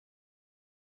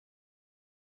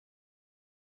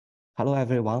Hello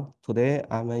everyone. Today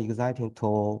I'm excited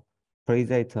to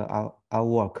present our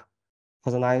work,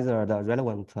 personalized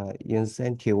relevant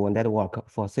incentive network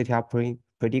for CTR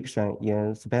prediction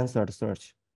in sponsored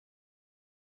search.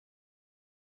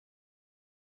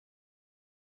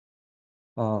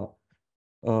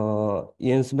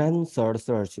 In sponsored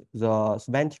search, the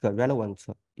semantic relevance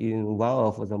is one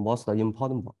of the most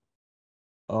important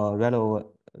relevant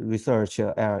research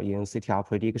area in CTR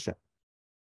prediction.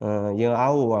 In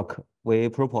our work, we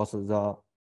propose the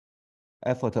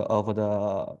effort of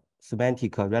the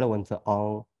semantic relevance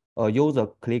on a user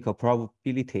click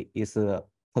probability is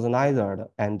personalized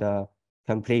and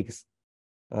complex.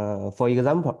 For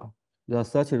example, the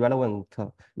search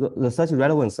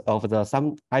relevance of the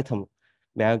some item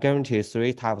may guarantee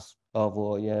 3 types of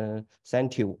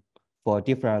incentive for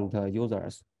different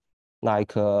users,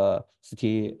 like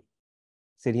stimulative,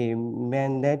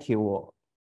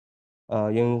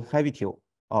 inhibitive,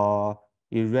 or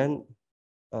irrelevant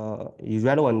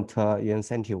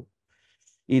incentive.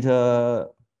 It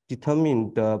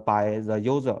determined by the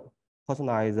user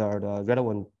personalized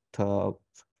relevant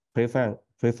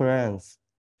preference.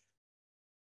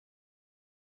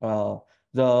 The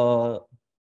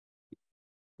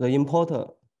import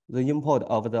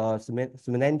of the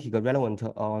semantic relevant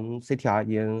on CTR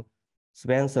in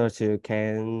span search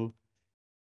can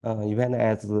even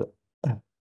as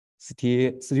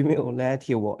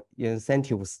stimulative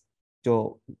incentives.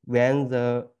 So when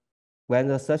the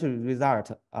search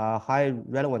results are high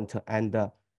relevant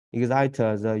and excite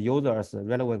the user's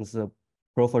relevance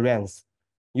preference,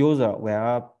 user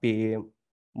will be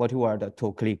motivated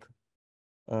to click.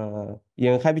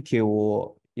 Inhibitive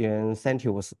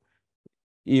incentives,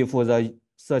 if the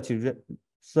search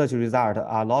results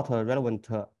are not relevant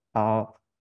or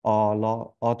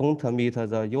don't meet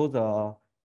the user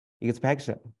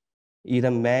expectation, it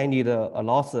may need a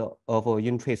loss of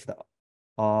interest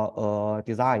or a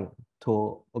desire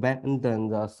to abandon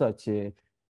the search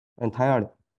entirely.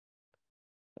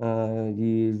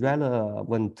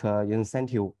 Irrelevant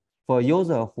incentive for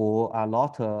users who are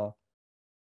not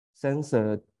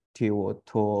sensitive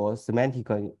to semantic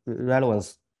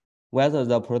relevance, whether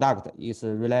the product is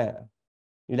related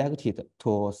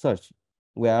to search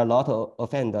will not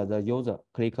offend the user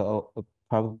click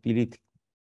probability.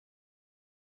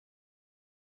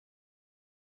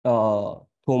 To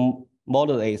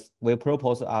model this, we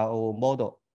propose our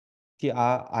model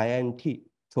TRINT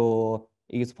to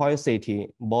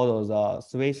explicitly model the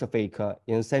specific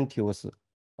incentives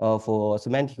for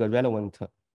semantic relevant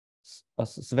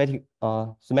semantic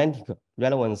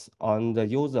relevance on the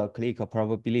user click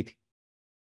probability.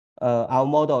 Our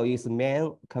model is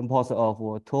main composed of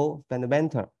 2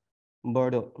 fundamental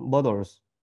models.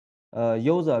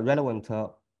 User relevant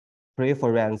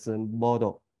preference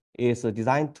model is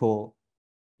designed to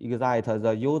excite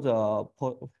the user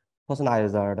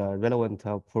personalized relevant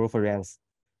preference,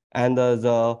 and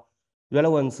the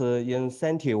relevance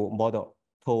incentive model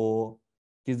to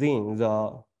design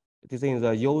the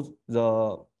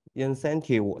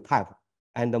incentive type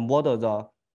and model the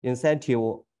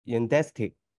incentive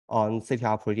intensity on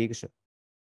CTR prediction.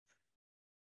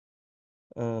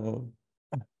 In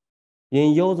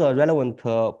user relevant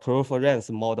preference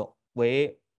model,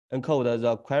 we encode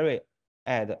the query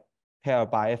add pair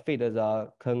by feed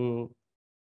the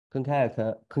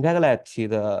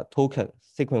concatenated token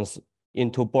sequence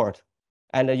into BORD,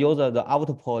 and use the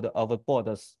output of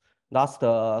BORD's last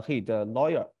hit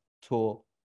lawyer to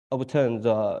obtain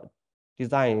the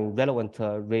design relevant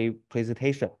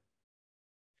representation.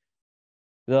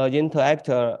 The interact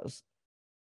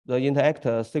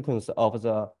sequence of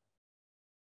the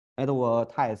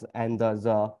advertise and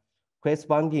the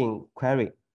corresponding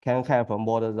query can help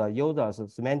model the user's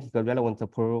semantic relevant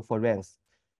preference.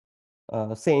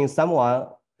 Since someone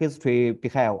history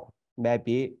behavior may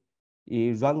be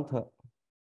irrelevant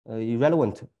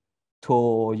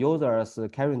to users'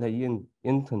 current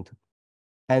intent,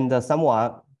 and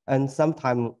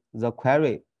sometimes the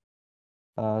query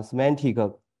semantic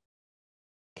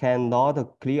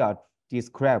cannot clearly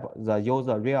describe the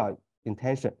user real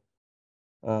intention,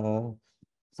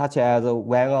 such as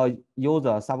when a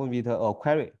user submits a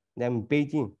query named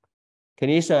Beijing,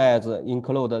 condition as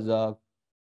include the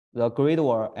Great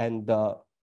Wall and the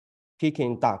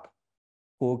Peking duck,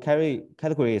 who carry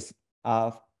categories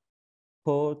of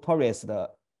for tourist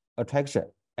attraction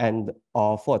and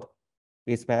or food,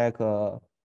 respectively.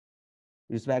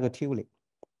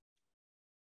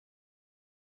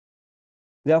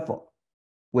 Therefore,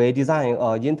 we design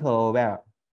a inter-aware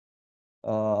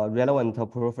relevant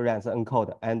preference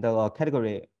encode and a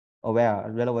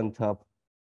category-aware relevant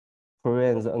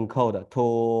preference encode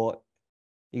to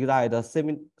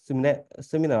exhibit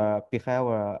similar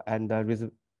behavior and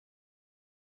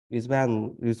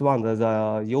respond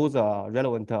the user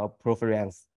relevant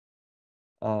preference.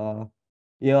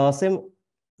 Your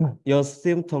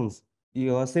symptoms,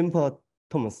 your simple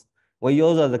terms, we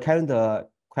use the current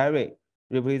query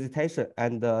representation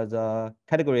and the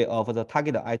category of the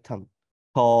target item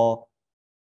to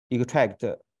extract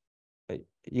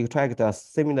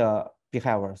similar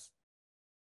behaviors.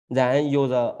 Then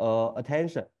use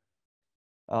attention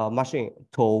machine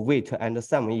to weight and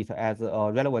sum it as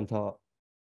a relevant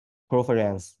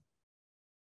preference.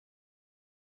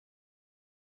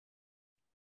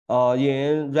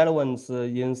 In relevance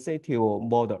incentive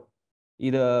model,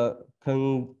 it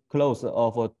concludes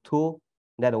of two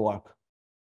network.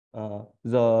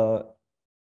 The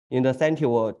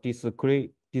incentive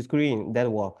discrete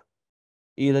network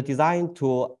is designed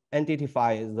to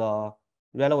identify the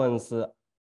relevance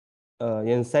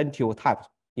incentive types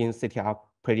in CTR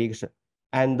prediction,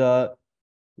 and the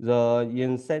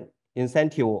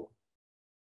incentive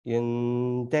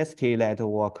in density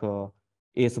network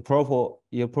is proposed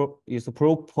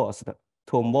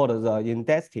to model the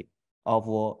intensity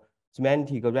of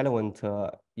semantic relevant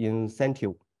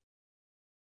incentive.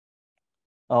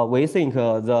 We think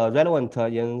the relevant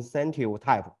incentive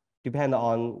type depend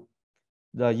on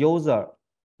the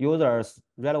user's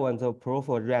relevant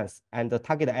preference and the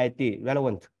target ID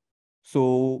relevant.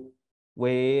 So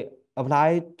we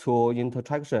apply to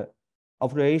interaction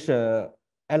operation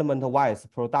element-wise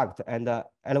product and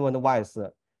element-wise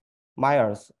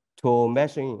measures to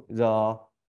measure the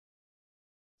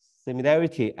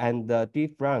similarity and the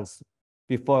difference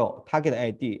before target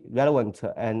ID relevance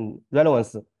and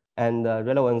user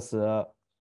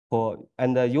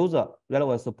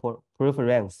relevance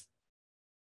preference.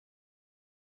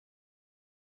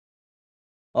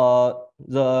 The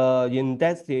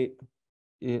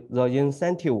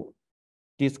incentive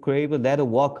describe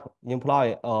network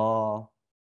employ a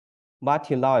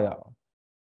multi-layer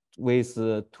with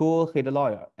two head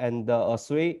layer and a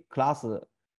three class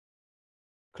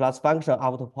function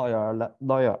output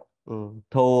layer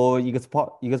to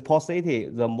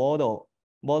explicit the model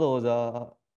the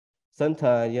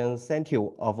center incentive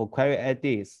of query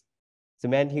IDs,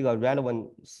 semantic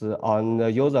relevance on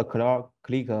the user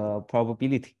click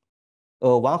probability.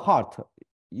 One hot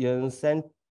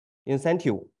incentive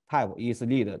type is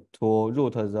needed to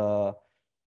route the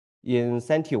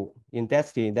incentive in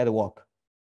density network.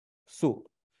 So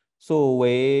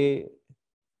we,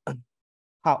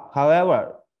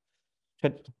 however,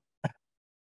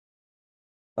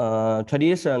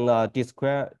 traditional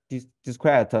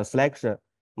discrete selection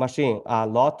machine are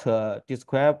not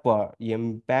describable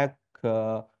in back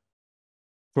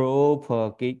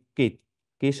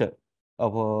propagation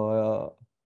of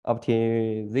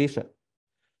optimization.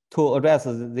 To address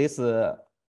this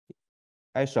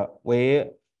issue, we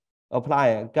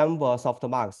apply gamma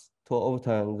softmax to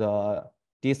obtain the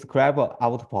describer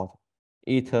output.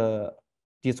 It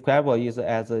describer is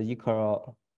as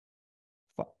equal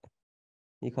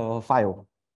 5.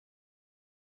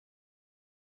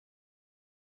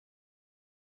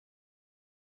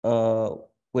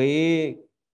 We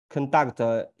conduct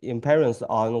inference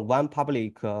on one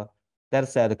public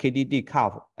dataset KDD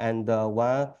cup and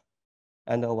one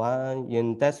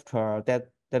industrial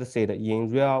dataset in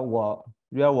real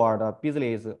world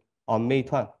business on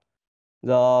Meituan.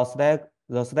 The status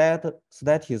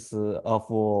of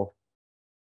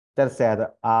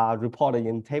dataset are reported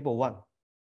in table 1.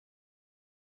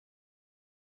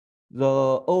 The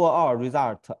overall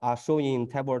results are shown in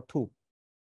table 2.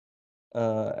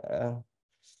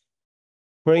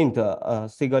 Print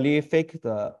significant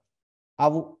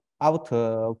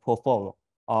outperform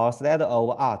or state of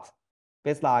art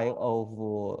baseline of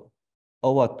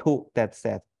over 2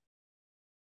 dataset.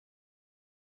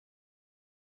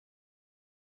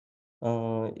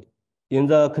 In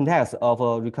the context of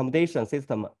a recommendation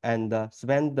system and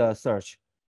spend search,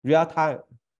 real-time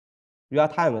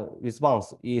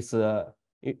response is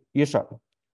usual.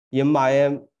 In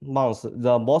my month,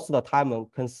 the most time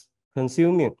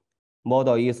consuming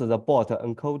model is the bot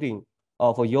encoding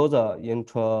of user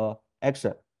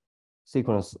interaction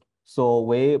sequence. So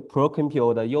we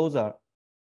pre-compute the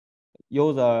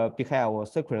user behavior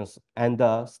sequence and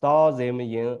store them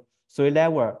in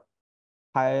 3-level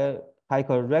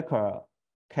hierarchical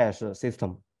cache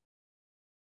system.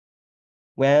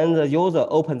 When the user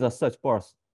opens the search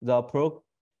box, the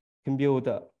pre-compute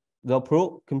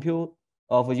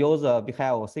of user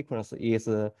behavior sequence is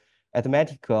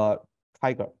automatic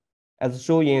trigger. As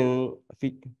shown in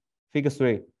figure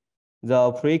 3,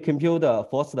 the pre-computer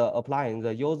first applying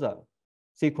the user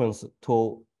sequence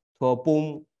to a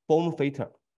boom filter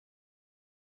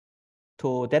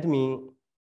to determine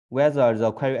whether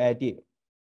the query ID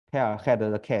pair had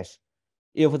the cache.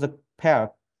 If the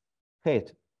pair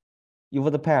hits,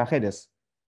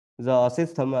 the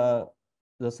system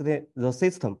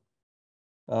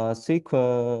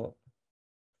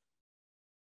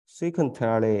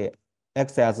sequentially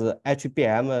access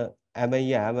HBM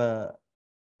MEM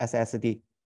SSD.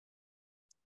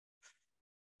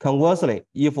 Conversely,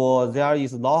 if there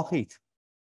is not hit,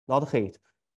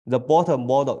 the bot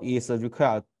model is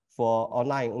required for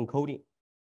online encoding.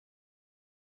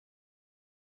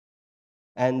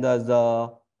 And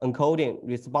the encoding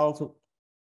response,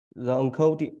 the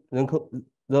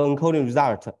encoding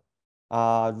result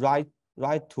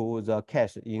write to the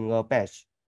cache in a batch.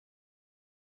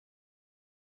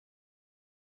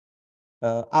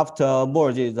 After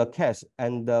merge the cache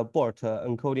and the bot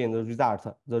encoding the result,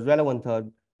 the relevant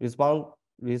response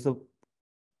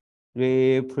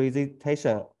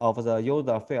representation of the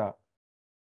user file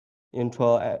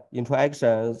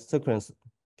interaction sequence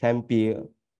can be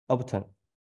obtained.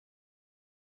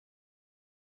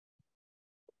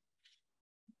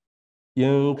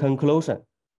 In conclusion,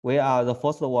 we are the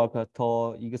first work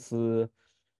to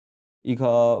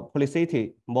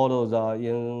explicitly model the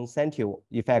incentive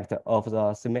effect of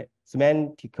the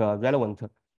semantic relevance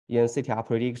in CTR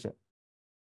prediction.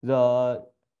 The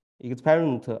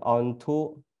experiment on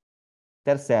 2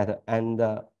 datasets and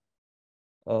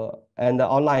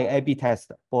online A/B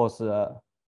test both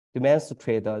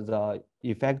demonstrate the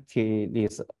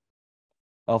effectiveness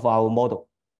of our model.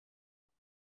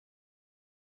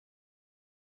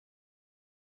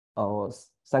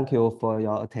 Thank you for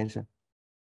your attention.